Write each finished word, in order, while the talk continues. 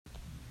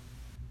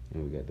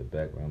And we got the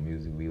background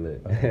music, we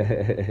lit.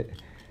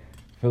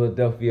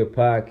 Philadelphia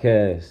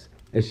Podcast.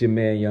 It's your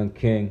man, Young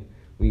King.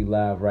 We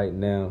live right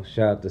now.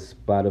 Shout out to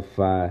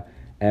Spotify,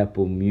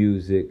 Apple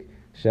Music.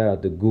 Shout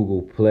out to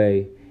Google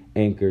Play,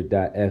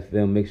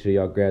 Anchor.fm. Make sure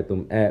y'all grab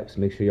them apps.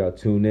 Make sure y'all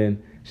tune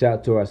in. Shout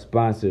out to our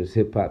sponsors,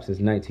 Hip Hop since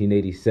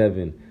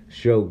 1987,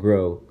 Show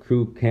Grow,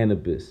 Crew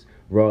Cannabis,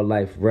 Raw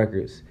Life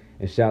Records.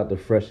 And shout out to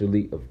Fresh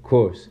Elite, of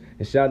course.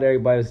 And shout out to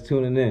everybody that's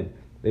tuning in.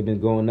 They've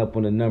been going up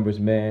on the numbers,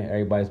 man.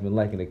 Everybody's been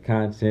liking the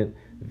content.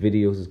 The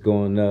videos is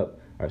going up.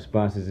 Our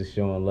sponsors is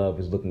showing love.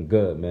 It's looking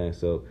good, man.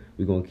 So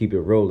we're going to keep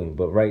it rolling.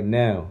 But right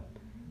now,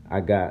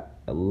 I got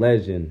a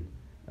legend,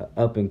 an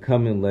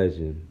up-and-coming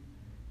legend.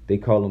 They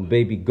call them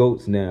baby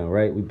goats now,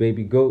 right? We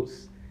baby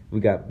goats. We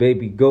got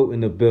baby goat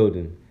in the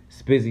building.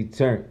 Spizzy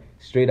Turnt,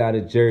 straight out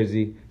of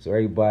Jersey. So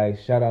everybody,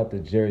 shout out to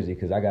Jersey,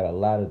 because I got a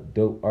lot of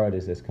dope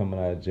artists that's coming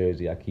out of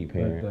Jersey, I keep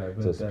hearing.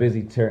 So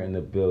Spizzy Turnt in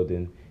the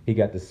building. He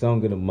got the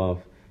song of the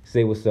month.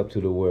 Say what's up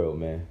to the world,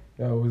 man.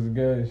 Yo, what's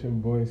good? It's your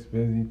boy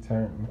Spizzy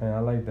Turnt. Man, I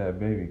like that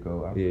baby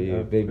goat.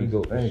 Yeah, baby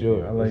goat for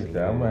sure. I like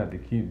that. I'm gonna have to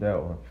keep that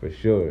one. For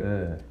sure.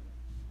 Yeah.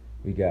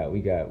 We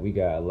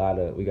got a lot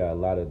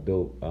of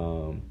dope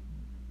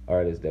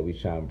artists that we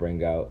try and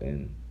bring out,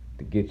 and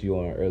to get you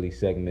on an early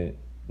segment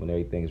when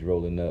everything's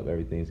rolling up,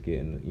 everything's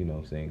getting, you know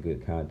what I'm saying,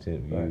 good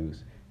content, views.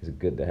 Right. It's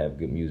good to have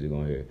good music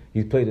on here.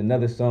 He's played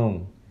another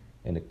song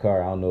in the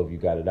car. I don't know if you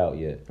got it out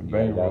yet.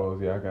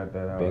 Bankrolls, yeah, I got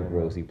that out.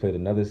 Bankrolls. He played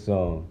another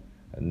song,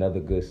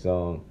 another good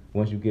song.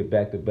 Once you get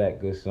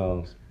back-to-back good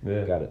songs,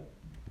 gotta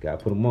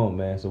put them on,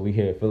 man. So we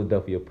here at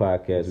Philadelphia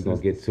Podcast. We're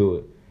gonna get to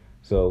it.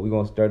 So we're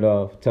gonna start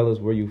off. Tell us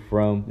where you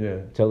from. Yeah.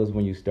 Tell us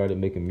when you started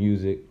making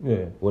music.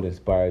 Yeah. What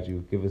inspired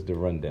you? Give us the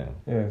rundown.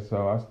 Yeah.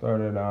 So I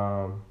started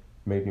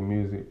making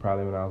music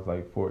probably when I was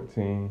like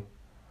 14.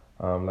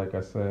 Like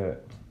I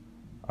said,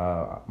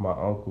 my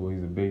uncle,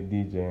 he's a big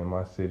DJ in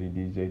my city,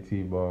 DJ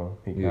T-Bone.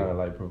 He kind of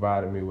like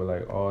provided me with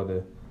like all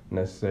the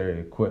necessary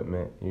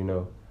equipment, you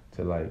know,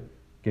 to like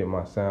get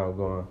my sound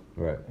going.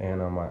 Right.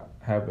 And I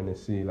happened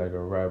to see like a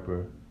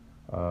rapper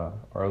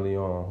early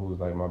on who's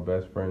like my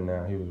best friend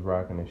now. He was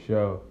rocking the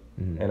show.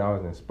 Mm-hmm. And I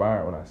was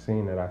inspired when I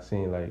seen it. I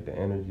seen like the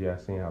energy, I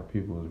seen how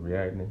people was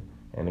reacting,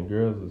 and the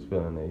girls was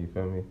feeling it, you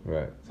feel me?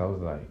 Right. So I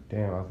was like,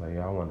 damn, I was like,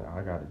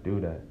 I gotta do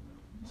that.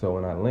 So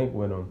when I linked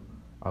with him,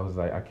 I was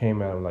like, I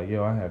came at him like,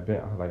 yo,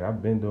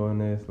 I've been doing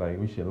this, like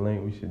we should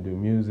link, we should do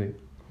music.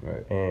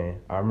 Right. And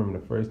I remember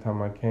the first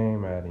time I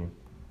came at him,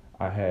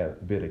 I had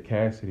a bit of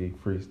Cassidy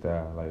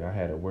freestyle, like I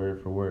had it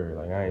word for word,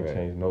 like I ain't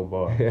changed no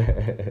bars.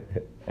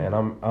 And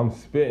I'm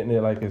spitting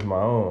it like it's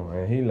my own,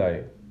 and he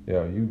like,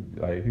 yo,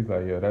 he's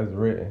like, yo, that's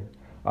written.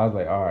 I was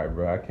like, all right,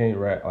 bro, I can't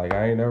rap, like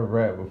I ain't never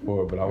rapped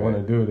before, but I want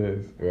to do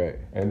this. Right.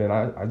 And then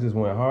I just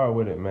went hard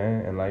with it,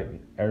 man, and like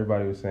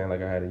everybody was saying,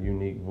 like I had a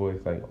unique voice,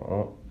 like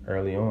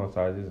early on,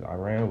 so I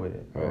ran with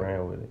it. Right. I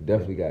ran with it.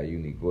 Definitely got a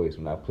unique voice.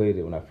 When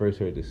I first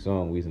heard the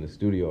song, we was in the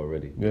studio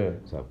already. Yeah.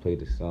 So I played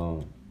the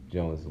song.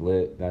 Jones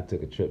lit. Then I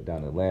took a trip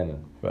down to Atlanta.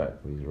 Right.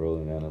 We was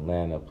rolling down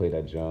Atlanta. Played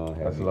that John.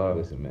 That's love.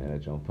 Listen, man, that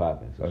John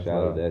popping. So That's shout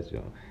love. out to that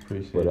John.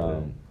 Appreciate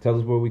that. Tell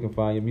us where we can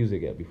find your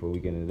music at before we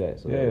get into that.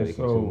 So yeah. That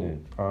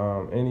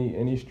so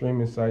any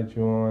streaming site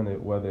you on,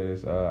 whether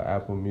it's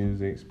Apple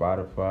Music,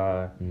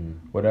 Spotify,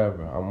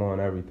 whatever. I'm on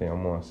everything.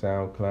 I'm on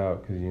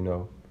SoundCloud because you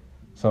know,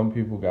 some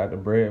people got the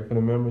bread for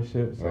the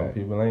membership. Some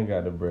people ain't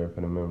got the bread for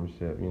the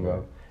membership. You know.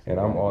 Right. And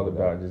I'm all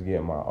about just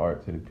getting my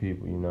art to the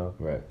people, you know.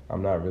 Right.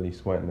 I'm not really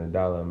sweating the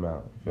dollar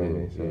amount. You feel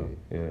me? So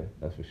yeah,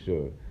 that's for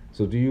sure.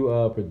 So do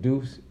you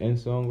produce and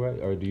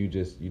songwrite, or do you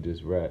just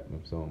rap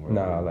and songwrite?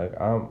 Nah, like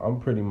I'm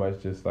pretty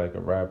much just like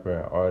a rapper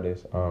and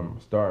artist.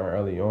 Starting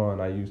early on,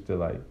 I used to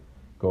like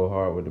go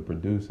hard with the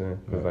producing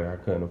because like I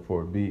couldn't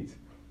afford beats.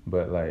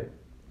 But like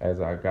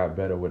as I got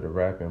better with the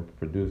rapping,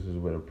 producers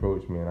would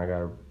approach me, and I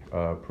got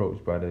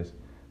approached by this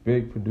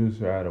big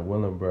producer out of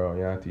Willingboro,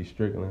 Yanti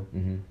Strickland.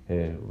 Mm-hmm.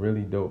 Yeah,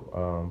 really dope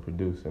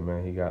producer,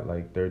 man. He got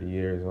like 30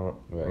 years on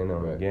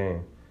the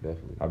game.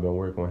 Definitely. I've been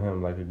working with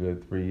him like a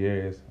good 3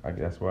 years.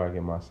 That's where I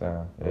get my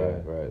sound. Yeah.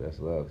 Right. That's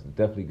love. It's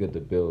definitely good to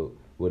build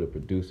with a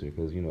producer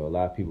because, you know, a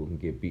lot of people can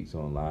get beats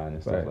online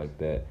and stuff like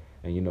that.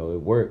 And, you know,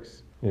 it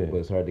works, but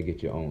it's hard to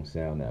get your own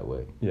sound that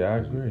way. Yeah, I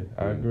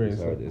agree.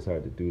 It's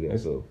hard to do that.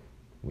 So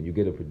when you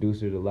get a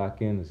producer to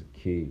lock in, it's a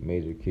key,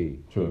 major key.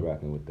 True. Keep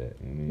rocking with that.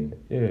 You know what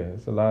I mean? Yeah,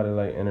 it's a lot of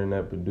like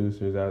internet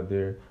producers out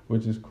there,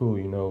 which is cool.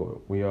 You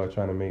know, we all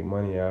trying to make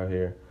money out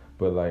here.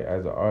 But like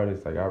as an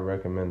artist, like I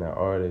recommend that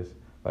artists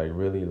like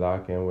really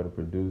lock in with a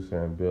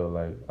producer and build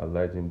like a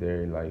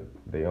legendary like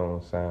their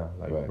own sound,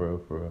 like for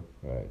real.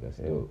 Right, that's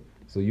dope.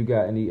 So you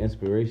got any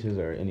inspirations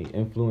or any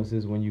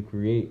influences when you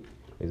create?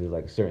 Is it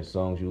like certain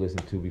songs you listen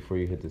to before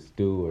you hit the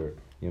stew, or you know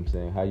what I'm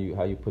saying?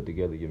 How you put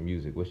together your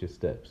music? What's your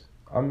steps?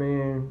 I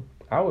mean,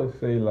 I would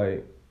say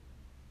like,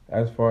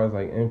 as far as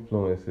like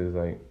influences,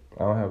 like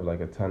I don't have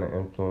like a ton of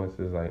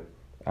influences. Like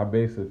I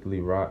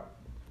basically rock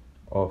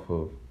off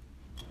of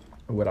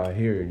what I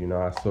hear. You know,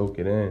 I soak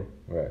it in,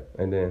 right,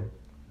 and then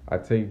I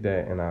take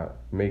that and I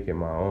make it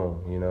my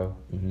own. You know,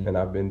 and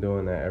I've been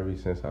doing that ever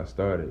since I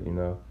started. You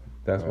know,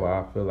 that's why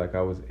I feel like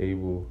I was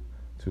able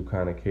to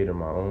kind of cater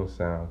my own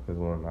sound. Because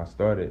when I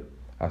started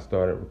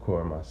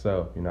recording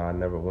myself. You know, I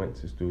never went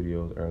to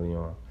studios early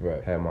on.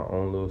 Right. Had my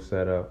own little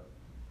setup.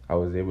 I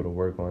was able to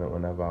work on it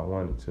whenever I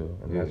wanted to,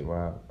 and that's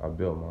why I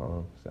built my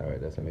own sound. All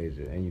right, that's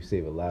major. And you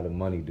save a lot of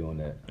money doing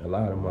that. A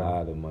lot of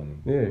money.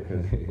 Yeah,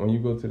 because when you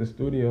go to the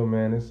studio,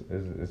 man, it's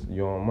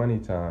your own money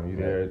time. You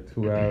there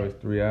 2 hours,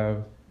 3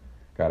 hours.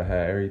 Gotta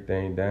have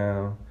everything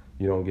down.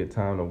 You don't get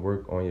time to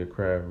work on your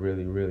craft,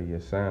 really, your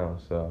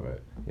sound. So,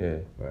 yeah.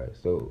 Right.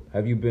 So,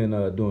 have you been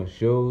doing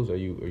shows? Are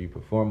you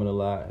performing a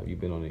lot? Have you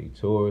been on any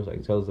tours?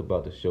 Like, tell us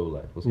about the show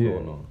life. What's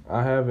going on?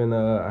 I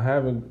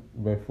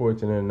haven't been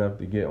fortunate enough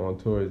to get on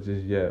tours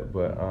just yet,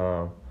 but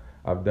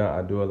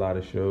I do a lot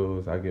of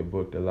shows. I get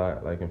booked a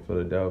lot, like in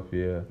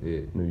Philadelphia,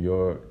 New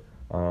York.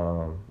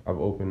 I've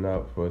opened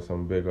up for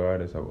some big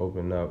artists. I've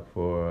opened up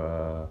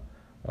for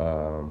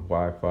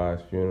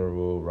Wi-Fi's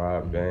Funeral,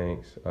 Rob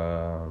Banks.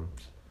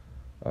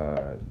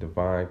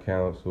 Divine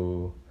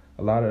Council,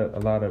 a lot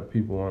of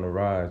people on the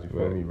rise. You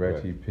feel me?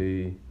 Reggie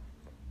P.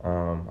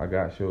 I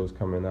got shows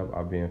coming up.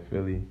 I'll be in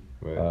Philly.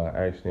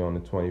 Actually on the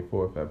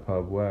 24th at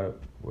Pub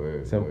Web.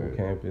 Temple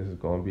Campus is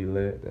gonna be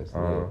lit. That's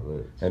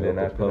lit. And then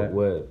after Pub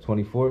Web,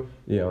 24th.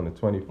 Yeah, on the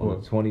 24th. On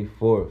the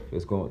 24th,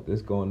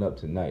 it's going up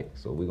tonight.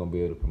 So we're gonna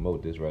be able to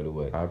promote this right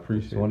away. I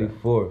appreciate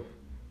 24th,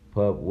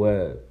 Pub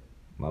Web.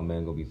 My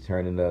man gonna be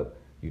turning up.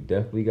 You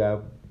definitely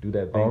gotta do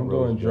that. I'm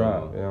doing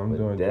drop. Yeah, I'm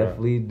doing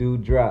definitely drop. Do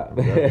drop.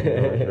 Definitely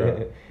doing drop.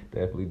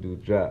 Definitely do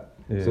drop.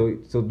 Yeah.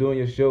 So doing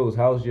your shows,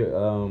 how's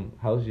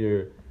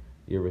your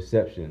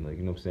reception? Like,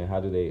 you know what I'm saying? How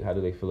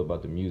do they feel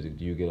about the music?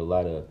 Do you get a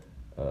lot of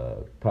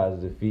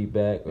positive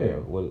feedback,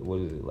 or what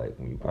is it like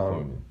when you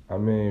performing? I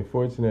mean,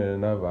 fortunate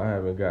enough, I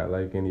haven't got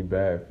like any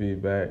bad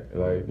feedback.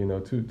 Like, you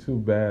know, too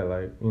bad.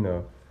 Like, you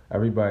know,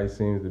 everybody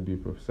seems to be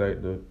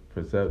perceptive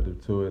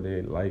to it.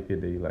 They like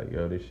it. They like,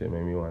 yo, this shit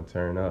made me want to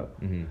turn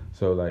up. Mm-hmm.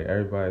 So like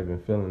everybody's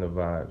been feeling the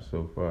vibe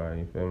so far.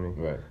 You feel me?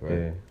 Right.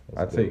 Yeah.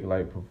 I take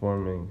like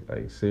performing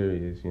like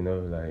serious. You know,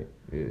 like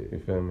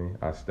you feel me?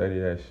 I study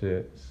that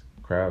shit,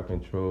 crowd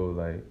control,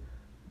 like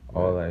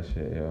all that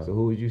shit. Yeah. So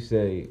who would you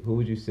say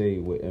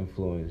would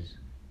influence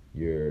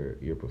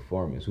your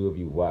performance? Who have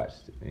you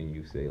watched and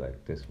you say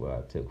like this is what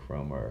I took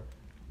from, or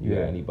you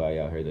got anybody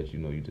out here that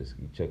you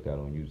checked out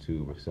on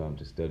YouTube or something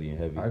to studying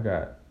heavy? I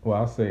got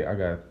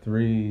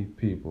 3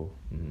 people.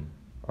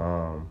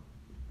 Mm-hmm.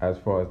 As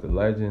far as the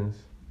legends,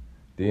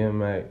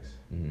 DMX,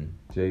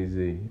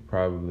 Jay-Z,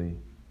 probably.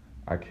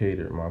 I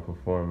catered my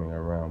performing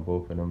around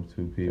both of them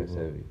 2 people. That's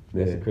heavy.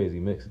 That's a crazy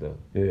mix though.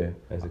 Yeah.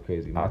 That's a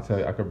crazy mix. I'll tell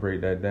you, I could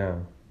break that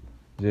down.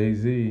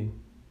 Jay-Z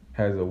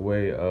has a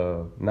way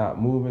of not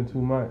moving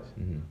too much,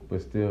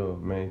 but still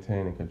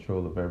maintaining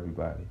control of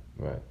everybody.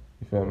 Right.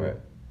 You feel me? Right.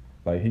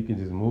 Like, he could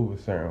just move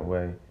a certain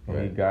way,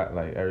 and he got,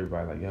 like,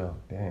 everybody like, yo,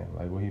 damn,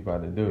 like, what he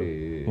about to do?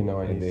 Yeah. You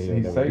know, and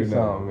he say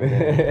something,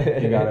 and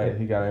then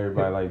he got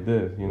everybody like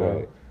this, you know?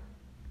 Right.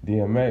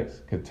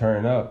 DMX could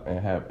turn up and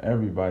have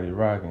everybody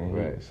rocking.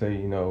 Right. He'd say,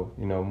 you know,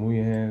 move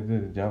your hands,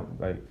 just jump,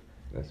 like.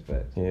 That's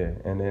facts. Yeah,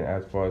 and then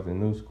as far as the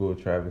new school,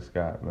 Travis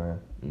Scott, man.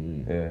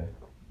 Yeah.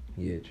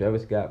 Yeah,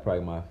 Travis Scott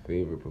probably my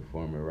favorite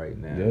performer right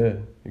now. Yeah,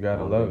 you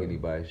gotta love it. I don't think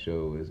anybody's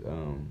show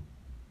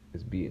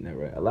is beating that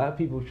right. A lot of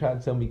people try to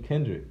tell me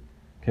Kendrick.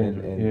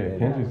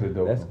 Kendrick's a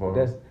dope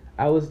performer.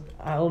 I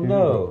don't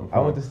know. I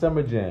went to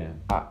Summer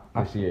Jam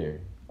this year.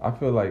 I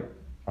feel like,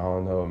 I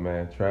don't know,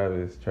 man.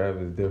 Travis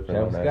different Travis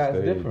on that Scott's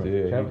stage. different.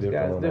 Yeah, Travis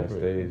Scott's on different. that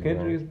stage.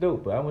 Kendrick is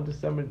dope, but I went to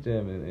Summer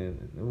Jam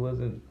and it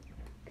wasn't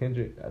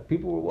Kendrick.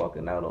 People were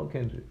walking out on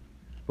Kendrick,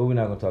 but we're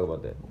not gonna talk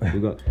about that.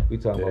 We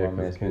talking about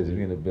my man Kendrick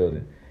in the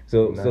building.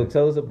 So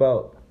tell us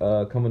about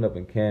coming up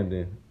in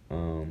Camden,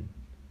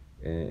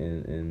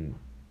 and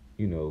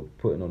you know,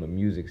 putting on the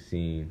music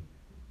scene.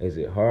 Is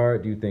it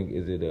hard? Do you think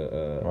is it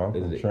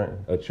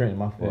Trenton?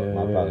 My fault.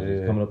 My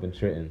apologies. Yeah. Coming up in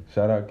Trenton.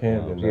 Shout out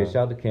Camden. Shout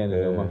out to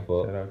Camden. My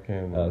fault. Shout out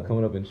Camden.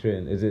 Coming up in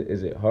Trenton. Is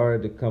it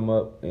hard to come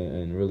up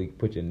and really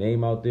put your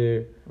name out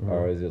there,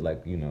 or is it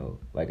like, you know,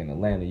 like in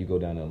Atlanta? You go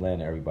down to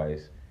Atlanta,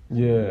 everybody's.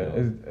 Yeah, you know,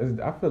 it's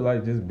I feel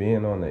like just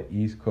being on the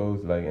East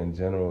Coast, like in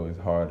general, is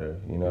harder.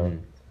 You know,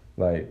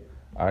 like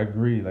I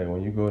agree. Like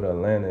when you go to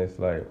Atlanta, it's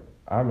like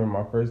I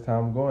remember my first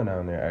time going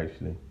down there.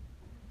 Actually,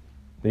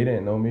 they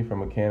didn't know me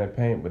from a can of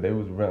paint, but they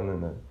was willing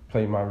to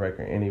play my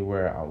record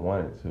anywhere I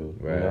wanted to.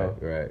 Right, you know?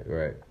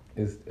 right.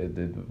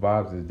 The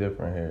vibes is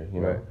different here. You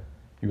know,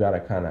 you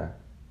gotta kind of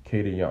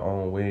cater your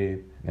own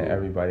wave, and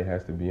everybody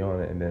has to be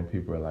on it, and then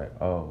people are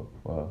like, oh,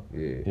 well,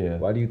 yeah.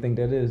 Why do you think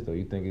that is though?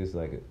 You think it's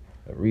like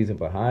a reason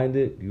behind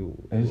it?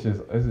 It's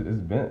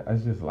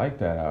just like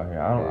that out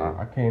here.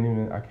 I can't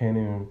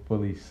even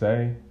fully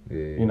say. Yeah.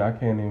 You know, I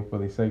can't even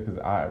fully say because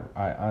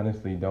I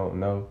honestly don't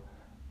know,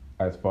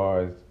 as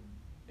far as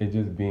it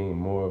just being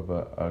more of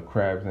a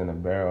crabs in a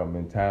barrel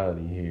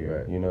mentality here.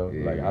 Right. You know,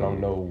 I don't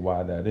know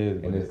why that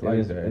is, but it's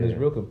like that. And it's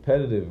real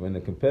competitive, and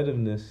the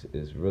competitiveness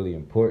is really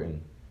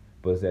important.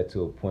 But it's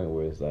to a point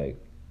where it's like,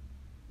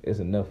 it's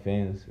enough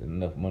fans and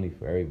enough money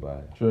for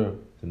everybody. True.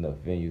 It's enough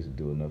venues to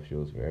do enough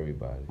shows for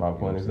everybody. My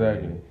point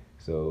exactly.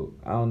 So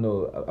I don't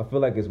know. I feel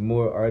like it's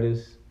more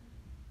artists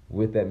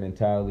with that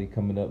mentality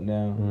coming up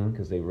now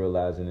because they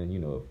realizing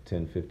in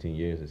 10, 15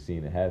 years of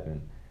seeing it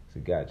happen, so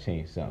got to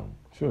change something.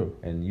 True.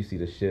 And you see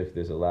the shift.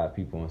 There's a lot of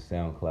people on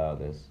SoundCloud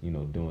that's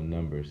doing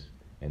numbers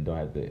and don't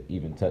have to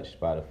even touch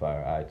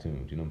Spotify or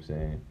iTunes. You know what I'm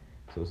saying?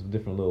 So it's a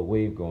different little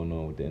wave going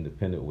on with the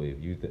independent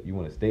wave. You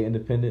want to stay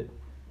independent?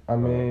 I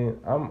mean,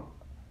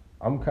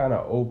 I'm kind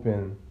of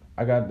open.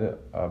 I got the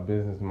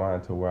business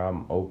mind to where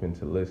I'm open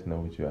to listen to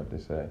what you have to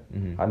say.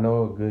 Mm-hmm. I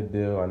know a good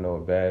deal. I know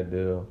a bad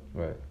deal.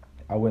 Right.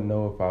 I wouldn't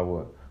know if I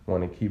would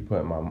want to keep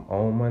putting my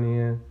own money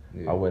in.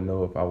 Yeah. I wouldn't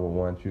know if I would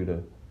want you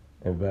to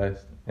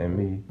invest in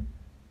me.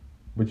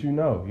 But you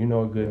know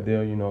a good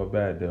deal, you know a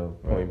bad deal.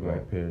 Point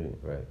blank, period.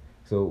 Right.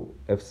 So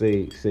if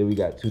say we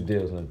got two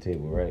deals on the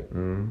table, right?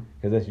 Mm-hmm.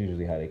 Because that's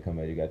usually how they come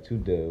out. You got two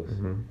deals.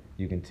 Mm-hmm.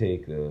 You can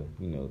take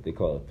they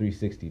call it a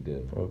 360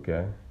 deal.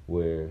 Okay.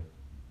 Where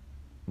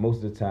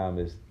most of the time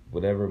it's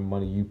whatever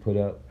money you put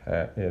up,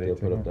 they'll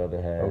put up the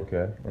other half.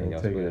 Okay. And y'all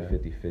split it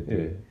 50-50.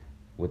 Yeah.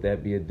 Would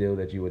that be a deal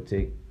that you would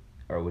take,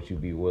 or would you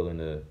be willing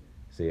to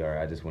say, all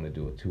right, I just want to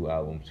do a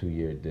 2-album,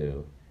 2-year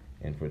deal,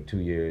 and for 2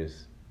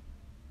 years,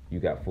 you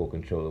got full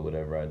control of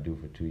whatever I do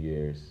for 2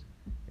 years,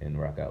 and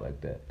rock out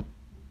like that?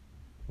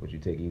 Would you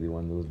take either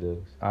one of those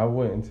deals? I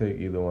wouldn't take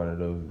either one of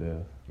those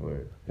deals.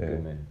 Word. Yeah.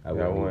 Good man. I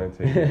wouldn't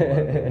take either one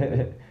of those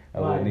deals. I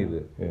wouldn't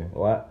either. Yeah.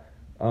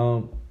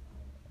 Well,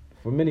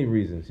 for many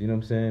reasons, you know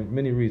what I'm saying?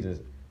 Many reasons.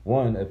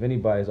 One, if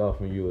anybody's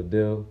offering you a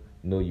deal,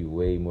 know you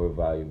way more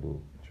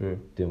valuable. True.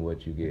 Than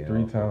what you get.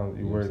 3 times,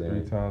 you worth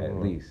 3 times at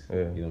more. least. Yeah.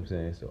 You know what I'm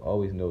saying? So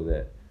always know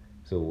that.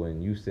 So when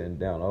you sitting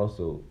down,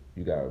 also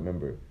you gotta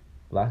remember,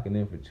 locking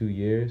in for 2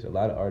 years. A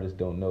lot of artists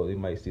don't know. They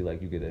might see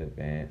like you get an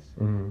advance,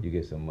 Mm-hmm. you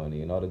get some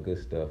money, and all the good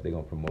stuff. They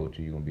gonna promote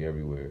you. You gonna be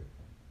everywhere,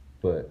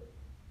 but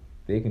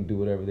they can do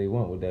whatever they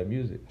want with that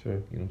music.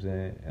 True. You know what I'm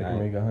saying? They can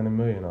make $100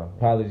 million off.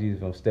 Apologies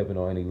if I'm stepping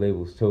on any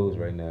label's toes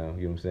right now.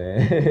 You know what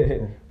I'm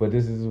saying? But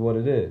this is what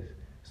it is.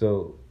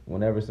 So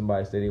whenever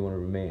somebody say they want to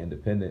remain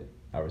independent,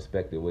 I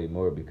respect it way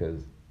more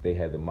because they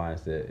have the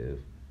mindset if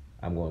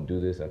I'm going to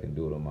do this, I can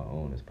do it on my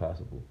own as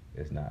possible.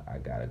 It's not, I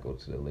got to go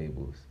to the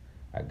labels.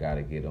 I got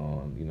to get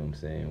on, you know what I'm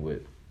saying,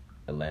 with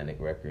Atlantic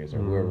Records or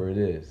whoever it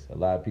is. A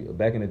lot of people,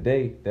 back in the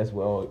day, that's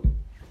what all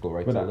go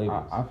right to the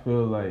labels. I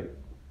feel like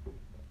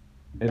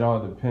it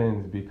all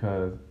depends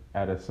because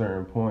at a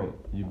certain point,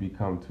 you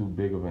become too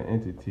big of an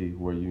entity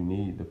where you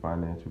need the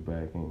financial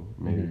backing,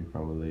 maybe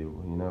from a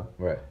label, you know?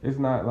 Right. It's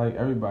not like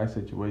everybody's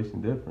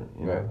situation different,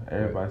 you know? Right.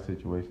 Everybody's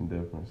situation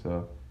different,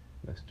 so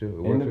That's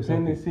true.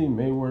 independency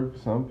may work for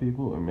some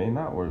people, it may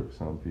not work for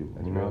some people,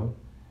 That's you know?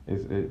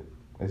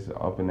 It's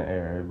up in the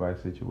air,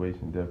 everybody's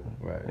situation different.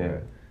 Right, yeah.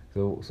 right.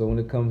 So when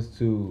it comes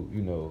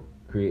to,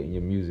 creating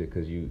your music,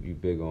 because you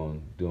big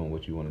on doing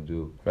what you want to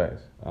do.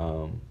 Facts.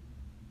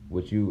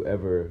 Would you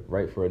ever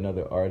write for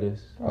another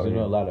artist? Oh, you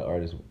know yeah. a lot of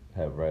artists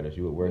have writers.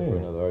 You would work for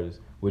another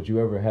artist. Would you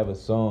ever have a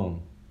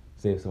song,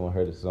 say if someone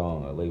heard a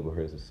song, a label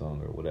hears a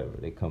song or whatever,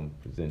 they come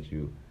present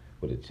you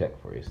with a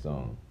check for a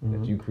song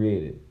that you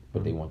created,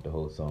 but they want the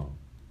whole song.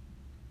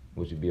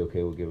 Would you be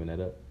okay with giving that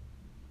up?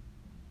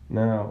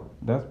 Now,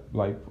 that's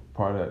like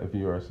part of if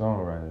you're a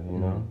songwriter, you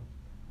know?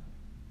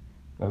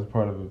 That's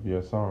part of if you're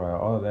a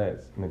songwriter. All of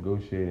that's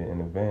negotiated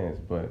in advance,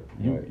 but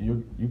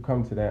you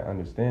come to that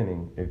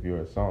understanding if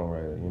you're a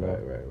songwriter, you know?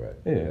 Right.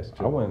 Yeah, That's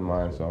true. I wouldn't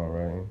mind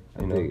songwriting.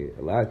 I dig it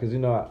a lot because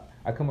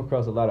I come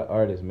across a lot of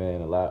artists,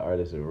 man. A lot of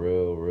artists are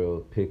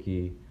real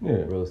picky.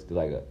 Yeah.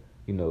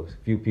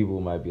 Few people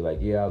might be like,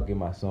 yeah, I'll get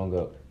my song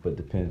up, but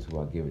depends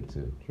who I give it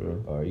to.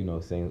 True.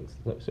 Or saying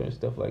certain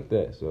stuff like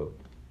that. So,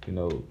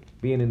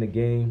 being in the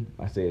game,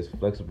 I say as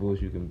flexible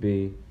as you can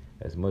be,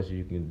 as much as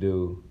you can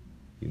do.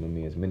 You know what I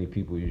mean? As many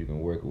people as you can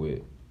work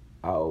with.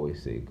 I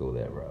always say go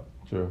that route.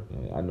 True.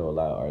 I know a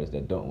lot of artists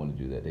that don't want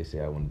to do that. They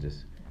say I want to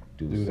just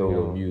do solo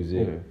solo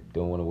music. Yeah.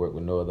 Don't want to work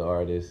with no other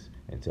artists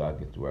until I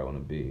get to where I want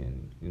to be.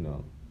 And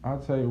I'll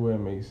tell you where it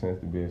makes sense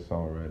to be a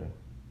songwriter.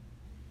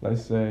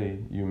 Let's say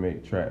you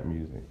make trap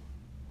music,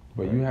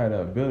 but you had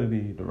the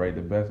ability to write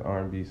the best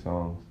R&B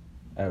songs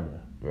ever.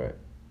 Right.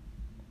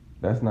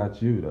 That's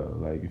not you though.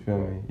 Like, you feel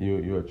me?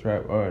 You're a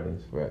trap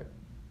artist. Right.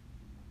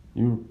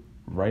 You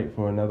write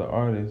for another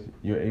artist,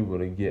 you're able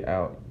to get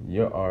out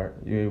your art,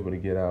 you're able to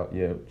get out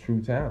your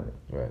true talent.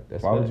 Right.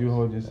 Why would you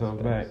hold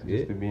yourself back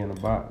just to be in a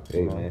box?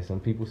 Hey, man, some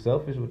people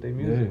selfish with their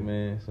music,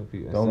 man. Some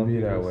people don't be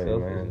that people way,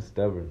 selfish man. and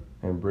stubborn.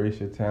 Embrace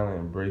your talent,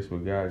 embrace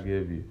what God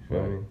give you.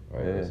 Feel me?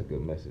 Right. Yeah. That's a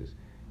good message.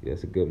 Yeah,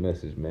 it's a good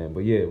message, man.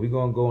 But yeah, we're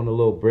gonna go on a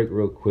little break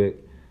real quick.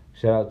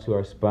 Shout out to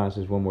our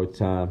sponsors one more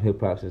time. Hip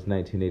Hop Since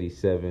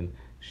 1987,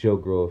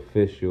 Showgirl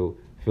Official,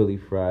 Philly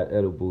Fried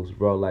Edibles,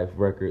 Raw Life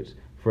Records,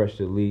 Fresh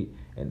Elite,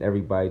 and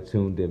everybody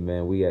tuned in,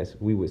 man. We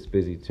with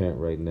Spizzy Turnt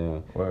right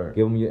now. Word.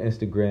 Give them your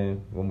Instagram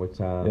one more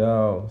time.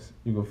 Yo,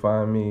 you can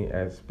find me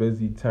at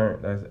Spizzy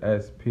Turnt. That's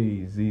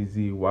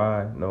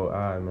SPZZY, no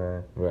I,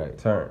 man. Right.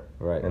 Turnt.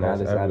 Right. And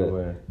that's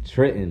everywhere.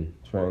 Trenton.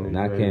 Trenton,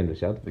 Not New Camden.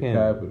 Shout out to the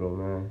Camden. capital,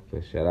 man.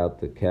 But shout out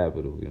to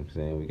Capital. You know what I'm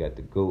saying? We got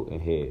the GOAT in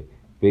here.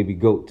 Baby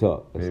Goat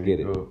Talk. Let's Baby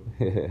get Goat.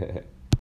 it.